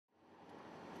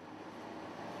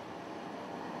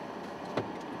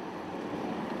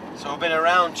So I've been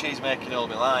around cheese making all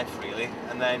my life really,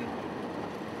 and then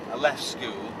I left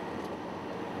school,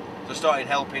 so I started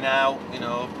helping out, you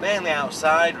know, mainly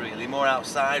outside really, more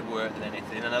outside work than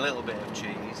anything, and a little bit of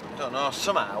cheese. I don't know,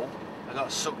 somehow I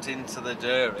got sucked into the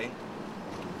dairy,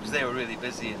 because they were really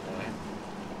busy in there,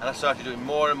 and I started doing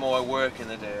more and more work in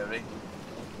the dairy,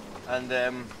 and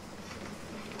I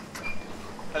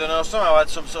don't know, somehow I had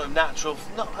some sort of natural,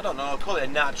 I don't know, I'll call it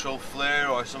a natural flair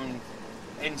or some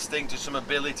instinct or some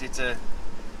ability to,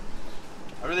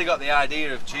 I really got the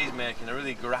idea of cheese making, I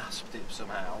really grasped it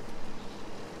somehow.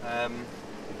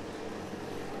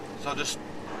 So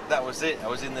that was it, I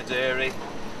was in the dairy,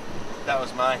 that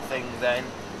was my thing then.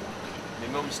 My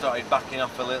mum started backing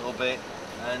off a little bit,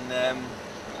 and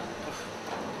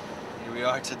here we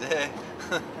are today.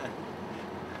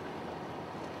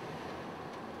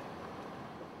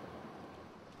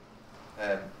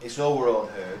 It's all our own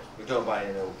herd. We don't buy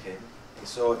any milk in.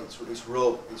 It's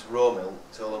raw milk.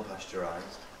 It's all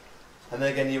unpasteurised. And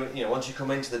then again, you know, once you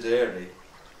come into the dairy,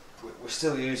 we're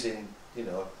still using, you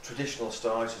know, traditional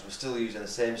starters. We're still using the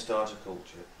same starter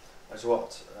culture as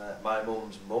what my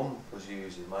mum's mum was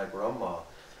using, my grandma.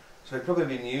 So we've probably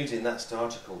been using that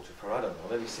starter culture for, I don't know,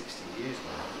 maybe 60 years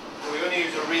now. We're going to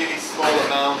use a really small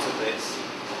amount of this.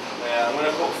 I'm going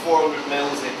to put 400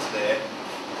 mils in today.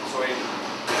 So in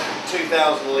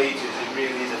 2,000 litres, it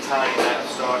really is a tiny amount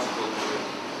of starter culture.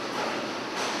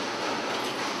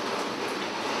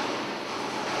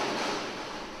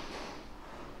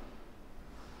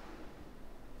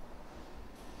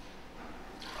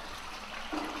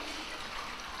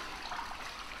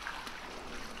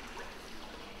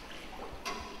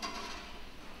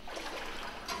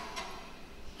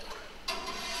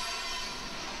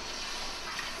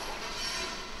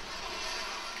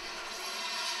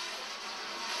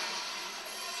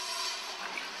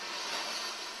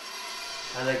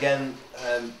 And again,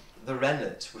 the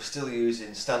rennet, we're still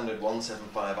using standard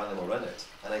 175 animal rennet.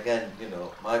 And again, you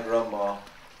know, my grandma,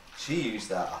 she used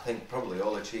that, I think, probably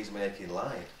all her cheese making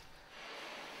life.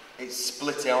 It's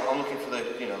split out. I'm looking for the,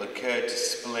 you know, the curd to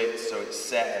split so it's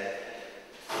set.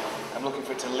 I'm looking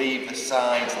for it to leave the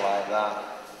sides like that.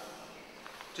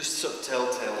 Just sort of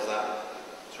telltales that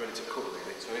it's ready to cook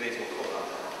really. So it is, we'll cook that.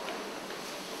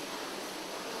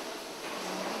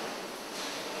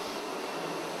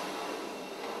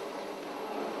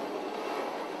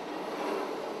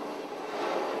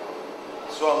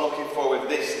 So what I'm looking for with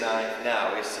this knife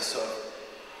now is to sort of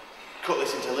cut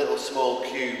this into little small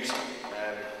cubes,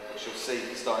 which you'll see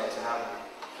starting to happen.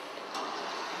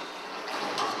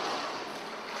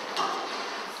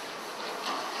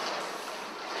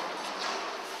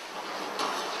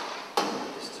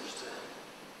 Just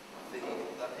feed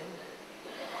that in.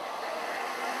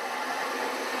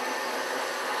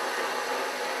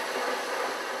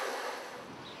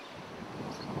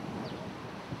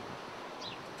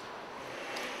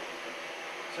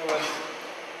 So I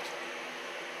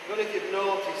don't know if you've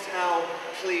noticed how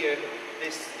clear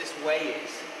this whey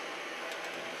is.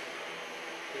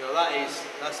 You know,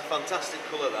 that's a fantastic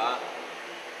colour, that.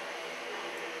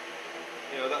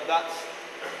 You know, that's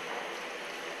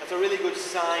a really good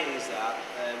sign, is that,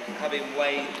 having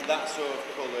whey that sort of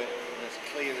colour and as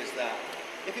clear as that.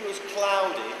 If it was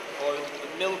cloudy or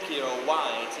milky or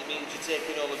white, it means you're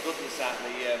taking all the goodness out of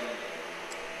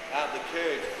the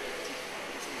curd.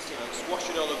 You know, it's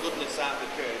washing all the goodness out of the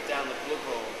curd down the plug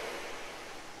hole.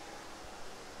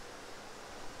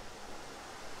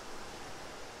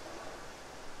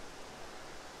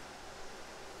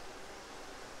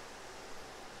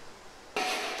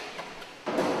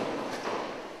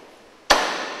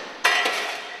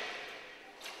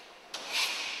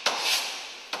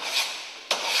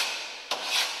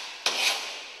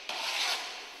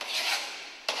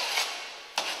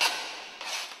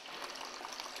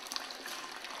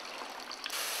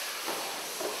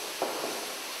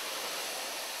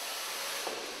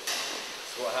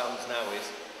 So what happens now is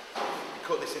we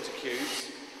cut this into cubes,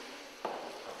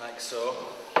 like so,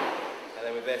 and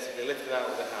then we basically lift them out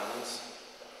with the hands,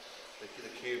 the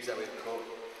cubes that we've cut,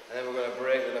 and then we're going to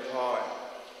break them apart,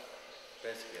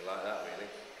 basically like that really.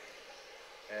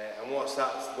 And what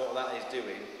that is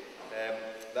doing,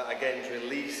 that again is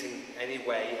releasing any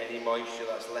whey, any moisture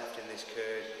that's left in this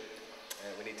curd.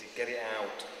 We need to get it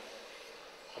out.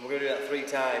 And we're going to do that 3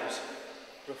 times,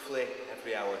 roughly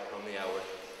every hour on the hour.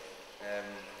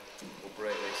 We'll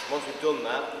break this. Once we've done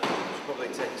that, which probably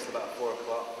takes about 4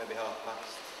 o'clock, maybe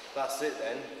past. That's it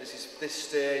then. This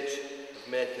stage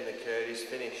of making the curd is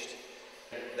finished.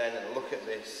 Then look at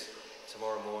this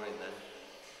tomorrow morning then.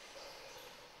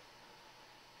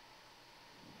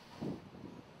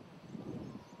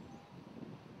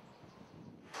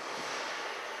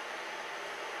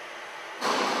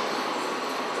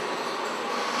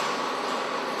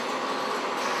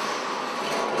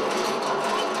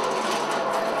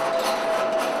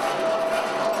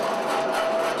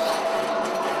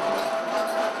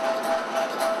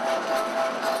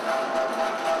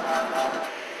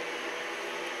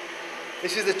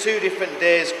 This is the 2 different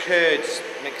days' curds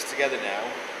mixed together now.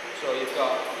 So you've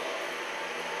got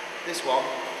this one,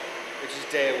 which is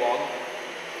day 1,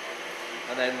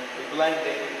 and then we blend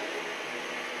it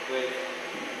with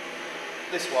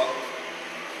this one,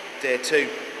 day 2.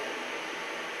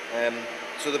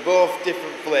 So they're both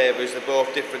different flavours, they're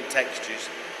both different textures.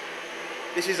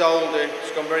 This is older,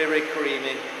 it's gone very, very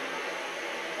creamy.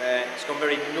 It's gone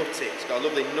very nutty, it's got a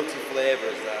lovely nutty flavour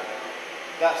as that.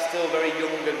 That's still very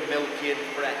young and milky and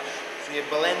fresh. So you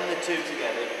blend the 2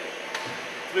 together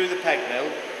through the peg mill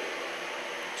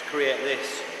to create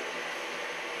this.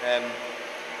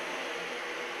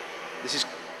 This is,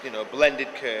 blended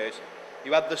curd.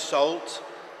 You add the salt.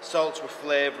 Salt's for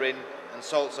flavouring and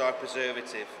salts are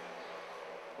preservative.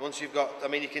 Once you've got,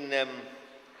 you can,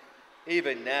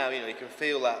 even now, you can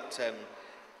feel that.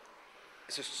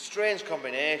 It's a strange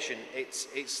combination.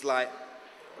 It's like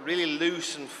really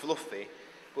loose and fluffy,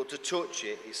 but to touch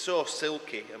it, it's so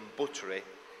silky and buttery.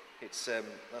 It's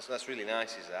that's really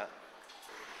nice, is that?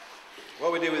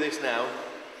 What we do with this now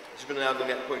is we're now going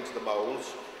to get put into the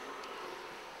moulds,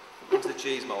 into the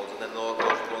cheese moulds, and then those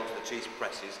go into the cheese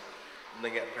presses, and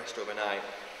then get pressed overnight.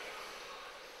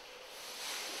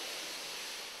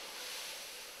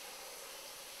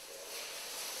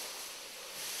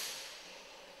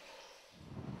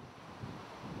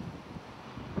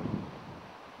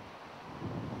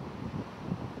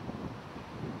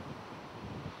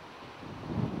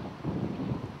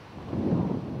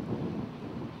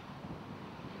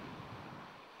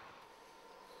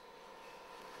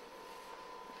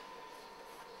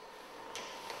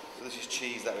 So this is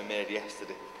cheese that we made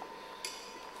yesterday.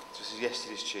 So this is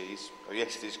yesterday's cheese, or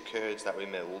yesterday's curds that we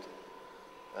milled,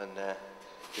 and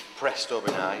they've pressed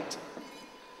overnight.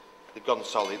 They've gone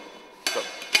solid.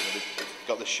 They've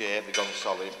got the shape. They've gone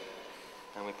solid,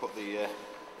 and we put the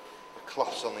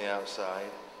cloths on the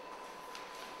outside.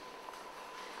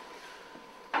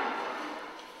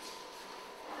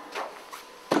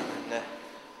 And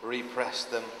repress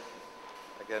them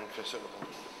again for sort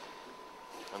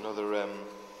of another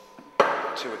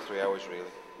 2 or 3 hours really.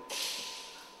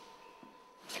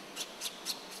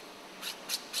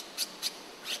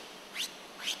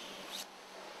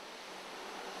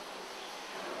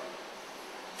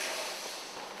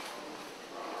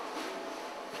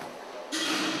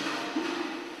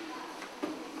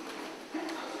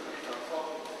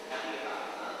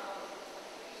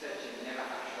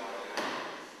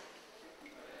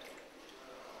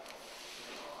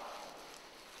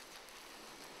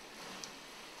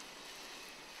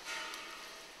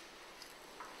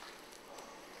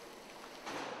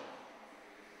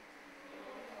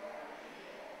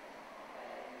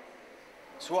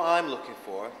 So what I'm looking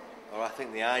for, or I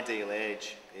think the ideal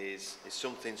age, is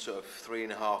something sort of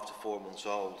 3.5 to 4 months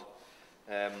old.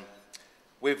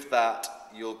 With that,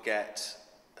 you'll get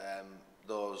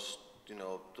those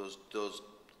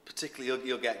particularly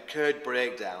you'll get curd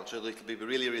breakdown, so it'll be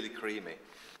really, really creamy.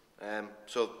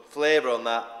 So flavour on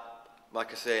that,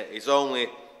 like I say, is only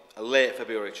a late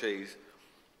February cheese.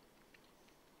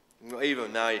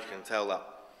 Even now you can tell that.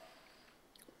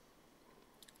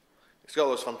 It's got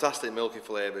those fantastic milky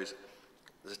flavours.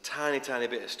 There's a tiny, tiny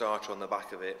bit of starch on the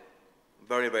back of it.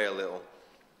 Very, very little.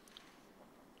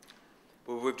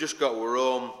 But we've just got our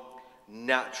own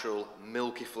natural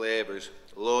milky flavours,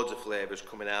 loads of flavours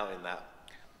coming out in that.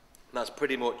 And that's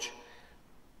pretty much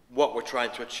what we're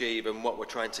trying to achieve and what we're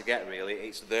trying to get really.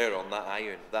 It's there on that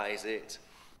iron, that is it.